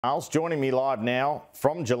Marles, joining me live now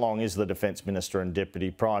from Geelong is the Defence Minister and Deputy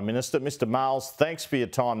Prime Minister. Mr Marles, thanks for your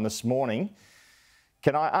time this morning.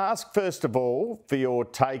 Can I ask, first of all, for your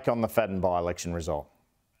take on the Fadden by-election result?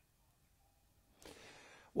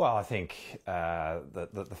 Well, I think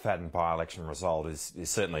the Fadden by-election result is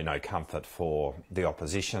certainly no comfort for the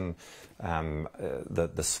opposition.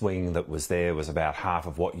 The swing that was there was about half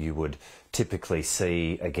of what you would typically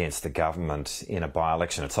see against the government in a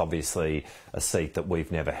by-election. It's obviously a seat that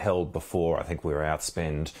we've never held before. I think we were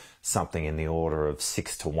outspent something in the order of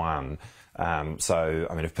 6-1. So,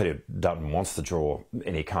 I mean, if Peter Dutton wants to draw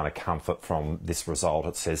any kind of comfort from this result,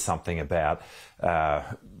 it says something about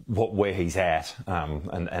where he's at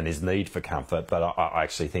and his need for comfort. But I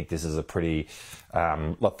actually think this is a pretty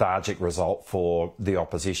lethargic result for the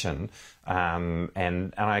opposition.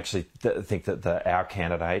 And I actually think that our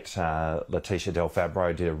candidate, Letitia Del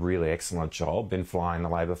Fabro, did a really excellent job in flying the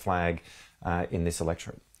Labor flag in this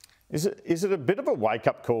electorate. Is it a bit of a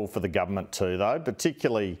wake-up call for the government too, though,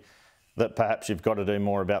 particularly that perhaps you've got to do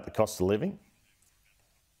more about the cost of living?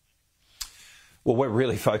 Well, we're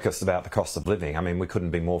really focused about the cost of living. I mean, we couldn't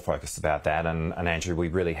be more focused about that. And Andrew, we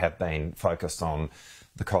really have been focused on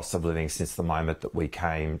the cost of living since the moment that we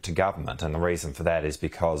came to government. And the reason for that is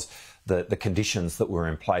because the conditions that were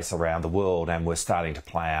in place around the world and were starting to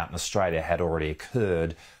play out in Australia had already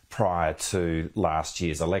occurred prior to last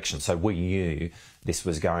year's election. So we knew this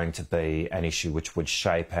was going to be an issue which would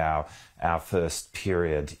shape our first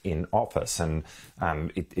period in office. And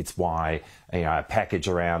it's why, you know, a package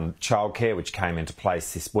around childcare, which came into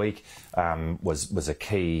place this week, was a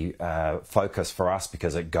key focus for us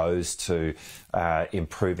because it goes to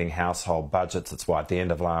improving household budgets. It's why at the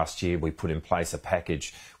end of last year we put in place a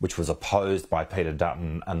package which was opposed by Peter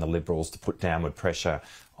Dutton and the Liberals to put downward pressure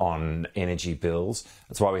on energy bills.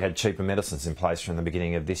 That's why we had cheaper medicines in place from the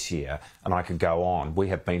beginning of this year, and I could go on. We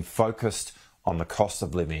have been focused on the cost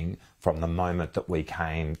of living from the moment that we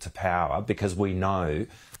came to power because we know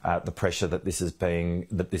the pressure that this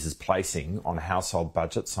is placing on household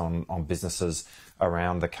budgets, on businesses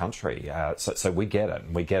around the country. So we get it.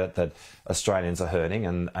 We get it that Australians are hurting,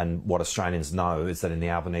 and what Australians know is that in the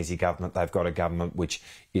Albanese government, they've got a government which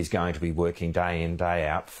is going to be working day in, day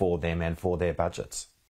out for them and for their budgets.